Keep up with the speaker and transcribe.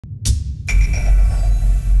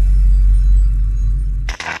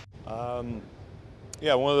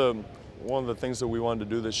Yeah, one of the things that we wanted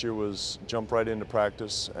to do this year was jump right into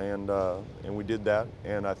practice, and we did that.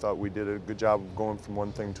 And I thought we did a good job of going from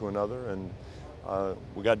one thing to another, and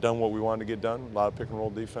we got done what we wanted to get done. A lot of pick and roll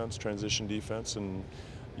defense, transition defense, and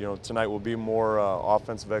tonight will be more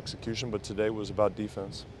offensive execution, but today was about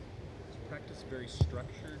defense. Is practice very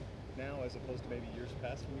structured now as opposed to maybe years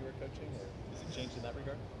past when you were coaching, or has it changed in that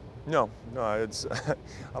regard? No, it's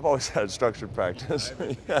I've always had structured practice.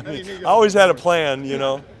 I always had a plan,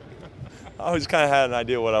 I always kind of had an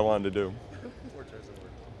idea what I wanted to do.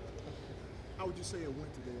 How would you say it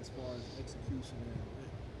went today as far as execution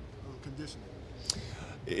and conditioning?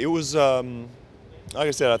 It was, like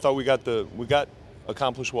I said, I thought we got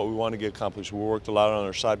accomplished what we wanted to get accomplished. We worked a lot on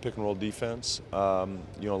our side pick and roll defense. A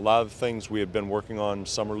lot of the things we had been working on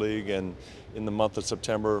summer league and in the month of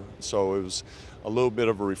September, so it was a little bit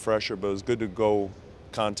of a refresher, but it was good to go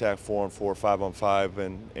contact 4-on-4,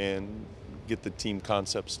 5-on-5, and get the team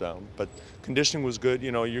concepts down. But conditioning was good.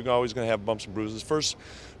 You're always going to have bumps and bruises. First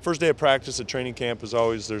day of practice at training camp is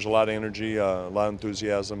always, there's a lot of energy, a lot of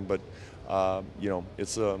enthusiasm, but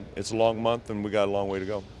it's a long month and we got a long way to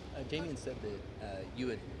go. Damian said that you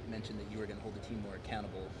had mentioned that you were going to hold the team more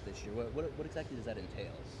accountable this year. What exactly does that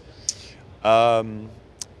entail?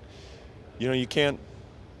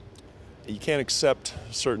 You can't accept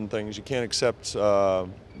certain things. You can't accept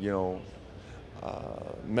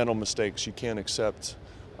mental mistakes. You can't accept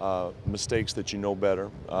mistakes that you know better.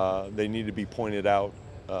 They need to be pointed out.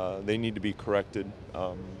 They need to be corrected.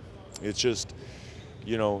 It's just,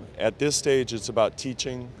 at this stage, it's about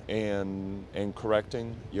teaching and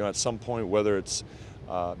correcting. At some point, whether it's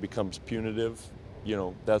becomes punitive,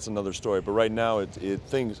 that's another story. But right now,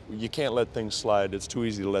 you can't let things slide. It's too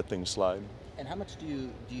easy to let things slide. And how much do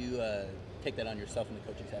you take that on yourself and the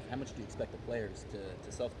coaching staff? How much do you expect the players to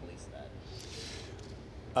self-police that?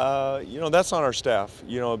 That's on our staff,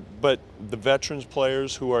 but the veterans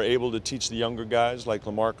players who are able to teach the younger guys, like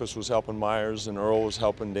LaMarcus was helping Myers and Earl was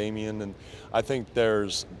helping Damian, and I think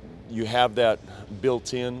you have that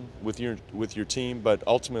built in with your team, but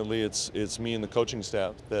ultimately it's me and the coaching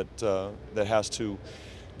staff that has to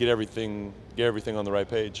get everything on the right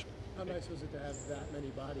page. How nice was it to have that many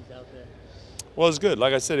bodies out there? Well, it was good.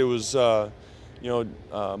 Like I said, it was Mo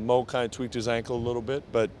kind of tweaked his ankle a little bit,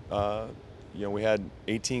 but we had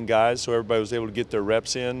 18 guys, so everybody was able to get their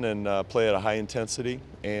reps in and play at a high intensity,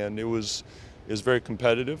 and it was very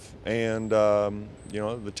competitive, and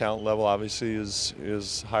the talent level obviously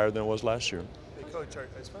is higher than it was last year. Hey, Coach,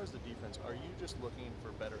 as far as the defense, are you just looking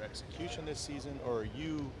for better execution this season, or are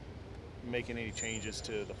you making any changes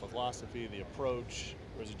to the philosophy, the approach,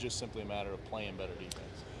 or is it just simply a matter of playing better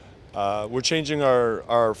defense? We're changing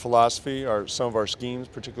our philosophy, some of our schemes,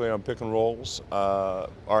 particularly on pick and rolls.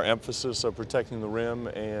 Our emphasis of protecting the rim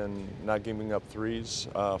and not giving up threes,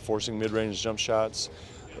 forcing mid-range jump shots.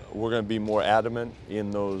 We're going to be more adamant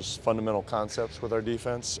in those fundamental concepts with our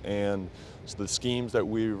defense, and so the schemes that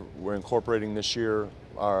we're incorporating this year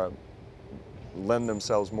lend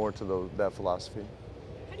themselves more to that philosophy.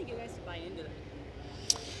 How do you guys buy into that?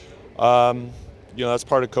 That's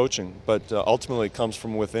part of coaching, but ultimately it comes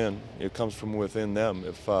from within. It comes from within them.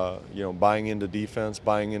 If buying into defense,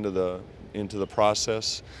 buying into the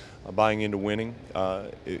process, buying into winning,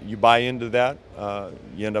 you buy into that,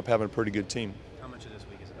 you end up having a pretty good team. How much of this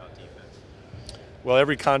week is about defense? Well,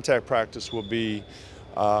 every contact practice will be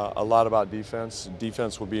a lot about defense.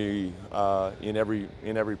 Defense will be in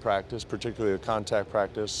every practice, particularly a contact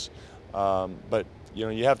practice. But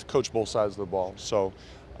you have to coach both sides of the ball. So.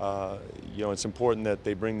 It's important that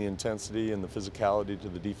they bring the intensity and the physicality to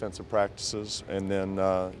the defensive practices, and then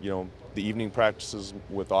the evening practices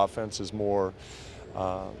with offense is more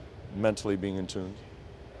mentally being in tune.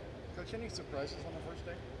 Coach, any surprises on the first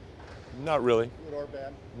day? Not really. Good or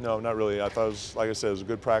bad? No, not really. I thought it was, like I said, it was a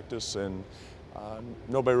good practice, and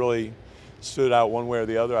nobody really stood out one way or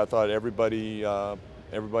the other. I thought everybody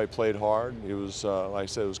played hard. It was, like I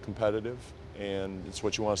said, it was competitive, and it's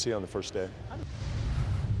what you want to see on the first day.